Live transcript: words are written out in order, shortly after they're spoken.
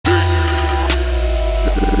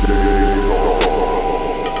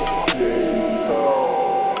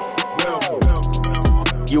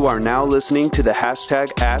You are now listening to the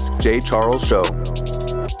hashtag Ask J. Charles Show.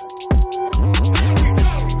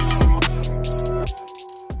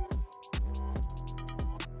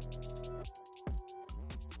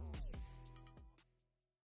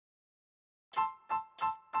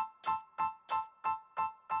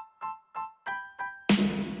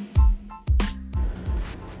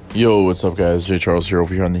 Yo, what's up, guys? J. Charles here,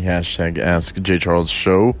 over here on the hashtag Ask J. Charles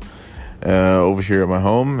Show. Over here at my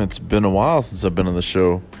home. It's been a while since I've been on the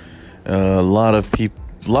show. A lot of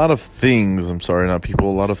things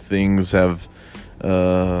have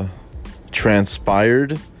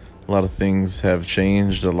transpired. A lot of things have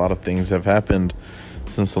changed. A lot of things have happened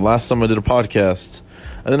since the last time I did a podcast.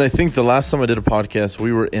 And then I think the last time I did a podcast,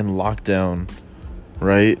 we were in lockdown,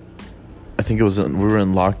 right? I think we were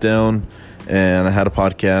in lockdown, and I had a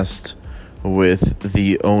podcast with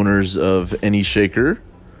the owners of Any Shaker.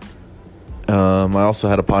 I also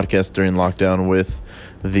had a podcast during lockdown with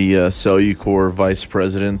the Cellucor Vice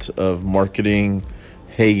President of Marketing,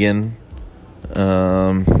 Hagen.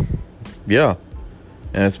 Yeah, and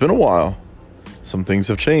it's been a while. Some things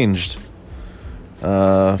have changed.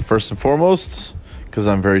 First and foremost, because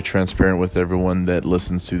I'm very transparent with everyone that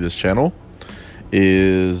listens to this channel,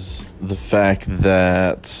 is the fact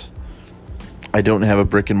that I don't have a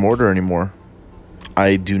brick and mortar anymore.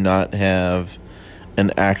 I do not have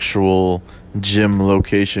an actual gym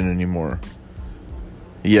location anymore.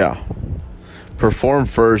 Yeah. Perform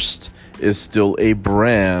First is still a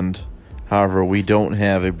brand. However, we don't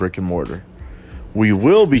have a brick and mortar. We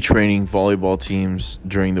will be training volleyball teams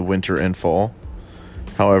during the winter and fall.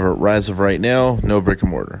 However, as of right now, no brick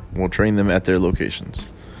and mortar. We'll train them at their locations.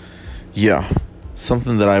 Yeah.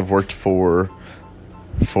 Something that I've worked for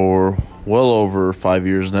well over 5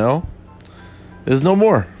 years now is no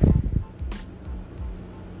more.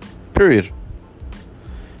 Period.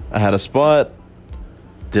 I had a spot,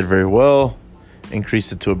 did very well,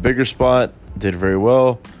 increased it to a bigger spot, did very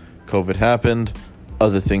well. COVID happened,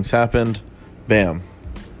 other things happened, bam.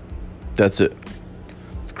 That's it.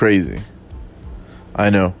 It's crazy. I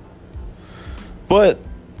know. But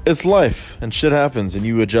it's life, and shit happens, and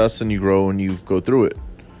you adjust and you grow and you go through it.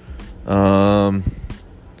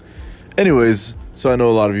 Anyways, so I know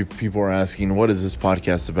a lot of you people are asking, what is this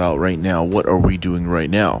podcast about right now? What are we doing right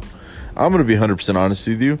now? I'm going to be 100% honest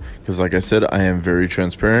with you, because like I said, I am very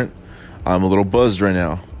transparent. I'm a little buzzed right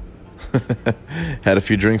now. Had a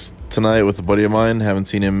few drinks tonight with a buddy of mine. Haven't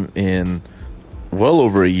seen him in well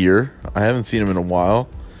over a year. I haven't seen him in a while,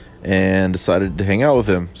 and decided to hang out with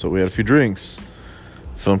him. So we had a few drinks.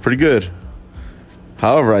 Feeling pretty good.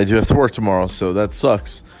 However, I do have to work tomorrow, so that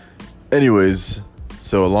sucks. Anyways,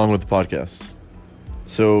 so along with the podcast.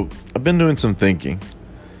 So I've been doing some thinking,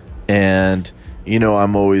 and you know,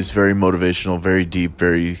 I'm always very motivational, very deep,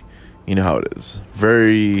 very, you know how it is,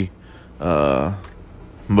 very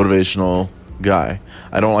motivational guy.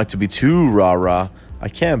 I don't like to be too rah-rah. I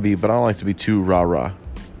can be, but I don't like to be too rah-rah.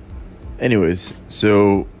 Anyways,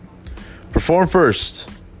 so Perform First.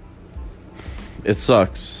 It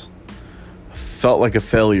sucks. Felt like a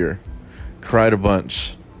failure. Cried a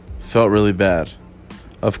bunch. Felt really bad.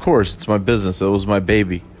 Of course, it's my business. It was my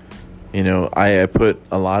baby. You know, I put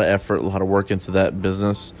a lot of effort, a lot of work into that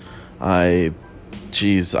business. I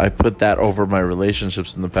put that over my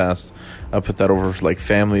relationships in the past. I put that over like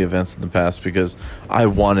family events in the past because I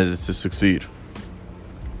wanted it to succeed.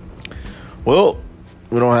 Well,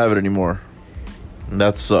 we don't have it anymore. And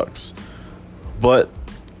that sucks. But,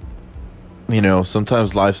 you know,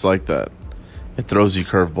 sometimes life's like that. It throws you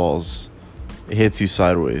curveballs. It hits you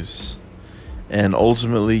sideways. And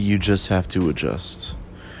ultimately, you just have to adjust.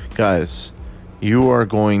 Guys, you are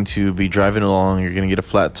going to be driving along. You're going to get a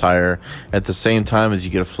flat tire. At the same time as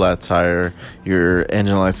you get a flat tire, your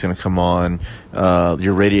engine light's going to come on.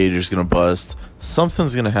 Your radiator's going to bust.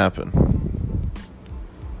 Something's going to happen.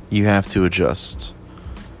 You have to adjust.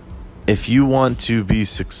 If you want to be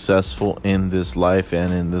successful in this life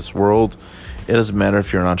and in this world, it doesn't matter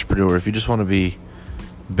if you're an entrepreneur. If you just want to be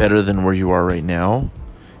better than where you are right now,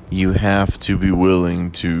 you have to be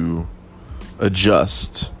willing to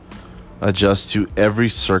adjust to every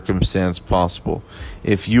circumstance possible.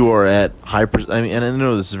 If you are at and I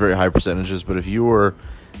know this is very high percentages, but if you are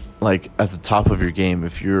like at the top of your game,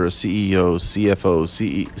 if you're a CEO, CFO,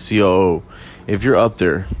 COO, if you're up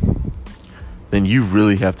there, then you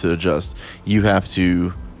really have to adjust. You have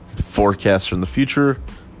to forecast from the future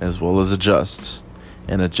as well as adjust.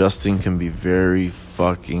 And adjusting can be very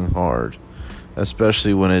fucking hard,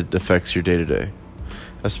 especially when it affects your day-to-day.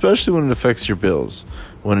 Especially when it affects your bills,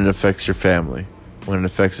 when it affects your family, when it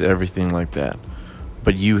affects everything like that.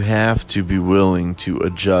 But you have to be willing to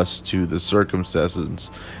adjust to the circumstances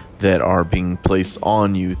that are being placed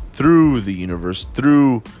on you through the universe,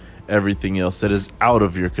 through everything else that is out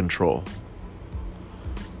of your control.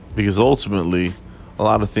 Because ultimately, a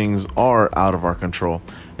lot of things are out of our control.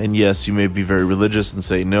 And yes, you may be very religious and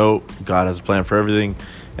say, no, God has a plan for everything.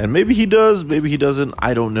 And maybe he does, maybe he doesn't.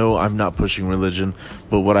 I don't know. I'm not pushing religion.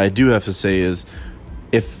 But what I do have to say is,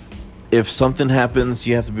 if something happens,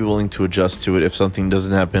 you have to be willing to adjust to it. If something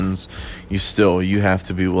doesn't happen, you have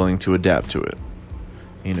to be willing to adapt to it.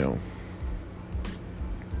 You know.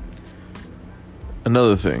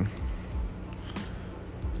 Another thing.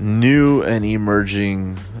 New and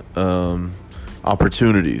emerging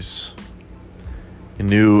opportunities.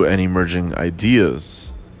 New and emerging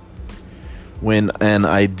ideas. When an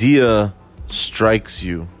idea strikes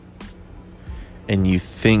you and you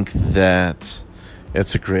think that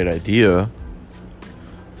it's a great idea,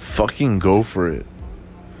 fucking go for it.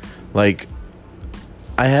 Like,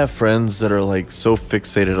 I have friends that are like so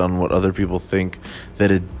fixated on what other people think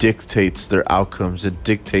that it dictates their outcomes. It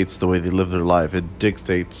dictates the way they live their life. It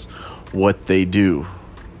dictates what they do.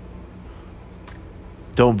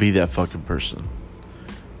 Don't be that fucking person.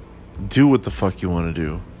 Do what the fuck you want to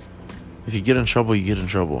do. If you get in trouble, you get in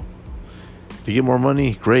trouble. If you get more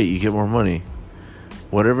money, great, you get more money.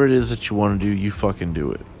 Whatever it is that you want to do, you fucking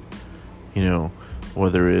do it. You know,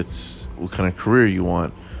 whether it's what kind of career you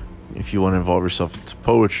want, if you want to involve yourself into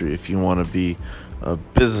poetry, if you want to be a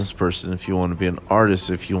business person, if you want to be an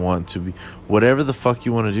artist, if you want to be whatever the fuck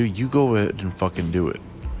you want to do, you go ahead and fucking do it.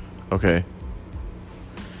 Okay?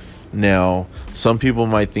 Now, some people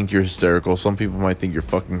might think you're hysterical. Some people might think you're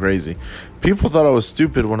fucking crazy. People thought I was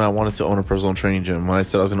stupid when I wanted to own a personal training gym. When I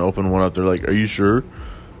said I was going to open one up, they're like, are you sure?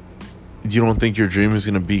 You don't think your dream is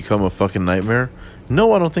going to become a fucking nightmare?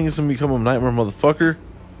 No, I don't think it's going to become a nightmare, motherfucker.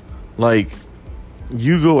 Like,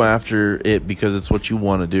 you go after it because it's what you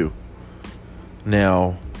want to do.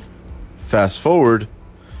 Now, fast forward,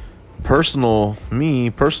 me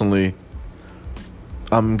personally,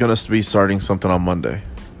 I'm going to be starting something on Monday.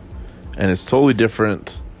 And it's totally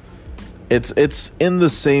different. It's in the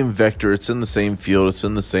same vector. It's in the same field. It's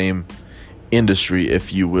in the same industry,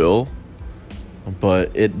 if you will.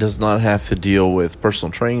 But it does not have to deal with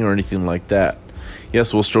personal training or anything like that.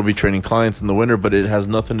 Yes, we'll still be training clients in the winter, but it has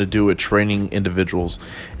nothing to do with training individuals.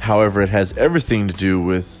 However, it has everything to do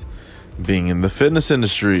with being in the fitness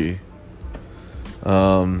industry.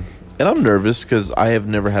 And I'm nervous because I have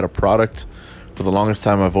never had a product. For the longest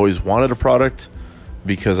time, I've always wanted a product,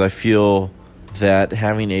 because I feel that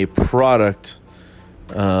having a product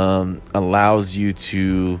allows you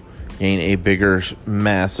to gain a bigger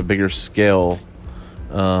mass, a bigger scale,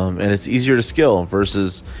 and it's easier to scale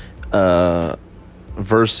versus a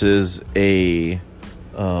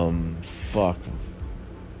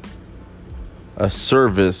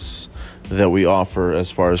service that we offer as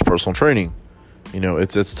far as personal training. You know,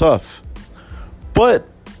 it's tough, but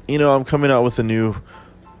you know, I'm coming out with a new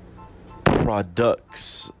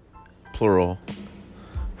products, plural.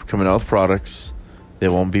 We're coming out with products. They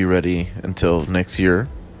won't be ready until next year.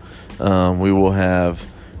 We will have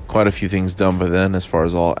quite a few things done by then, as far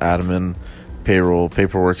as all admin, payroll,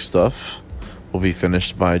 paperwork stuff will be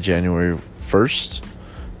finished by January 1st.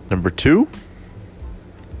 Number two,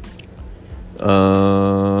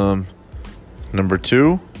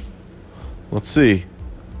 let's see.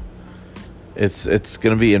 It's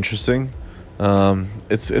gonna be interesting.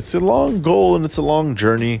 It's a long goal and it's a long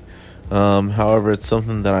journey. However, it's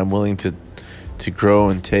something that I'm willing to grow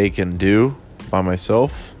and take and do by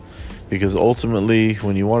myself, because ultimately,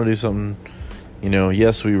 when you want to do something, you know,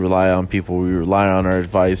 yes, we rely on people, we rely on our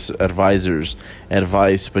advisors,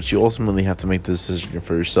 but you ultimately have to make the decision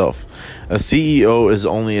for yourself. A CEO is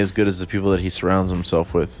only as good as the people that he surrounds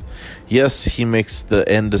himself with. Yes, he makes the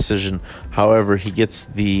end decision. However, he gets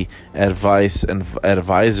the advice and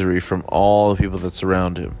advisory from all the people that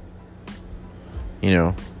surround him. You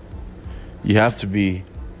know, you have to be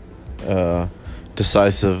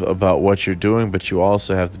decisive about what you're doing, but you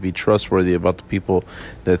also have to be trustworthy about the people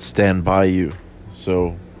that stand by you.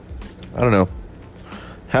 So, I don't know.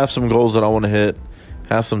 Have some goals that I want to hit.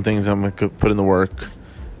 Have some things I'm going to put in the work.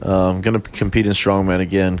 I'm going to compete in Strongman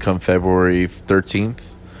again come February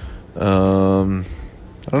 13th. I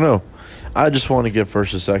don't know. I just want to get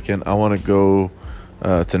first or second. I want to go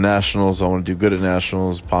to nationals. I want to do good at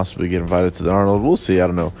nationals. Possibly get invited to the Arnold. We'll see. I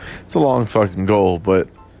don't know. It's a long fucking goal, but,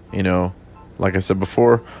 you know, like I said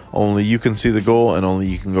before, only you can see the goal and only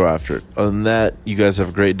you can go after it. Other than that, you guys have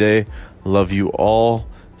a great day. Love you all.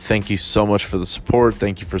 Thank you so much for the support.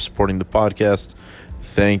 Thank you for supporting the podcast.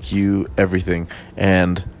 Thank you, everything.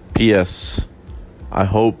 And P.S. I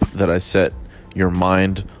hope that I set your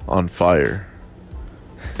mind on fire.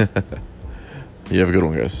 You have a good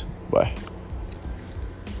one, guys. Bye.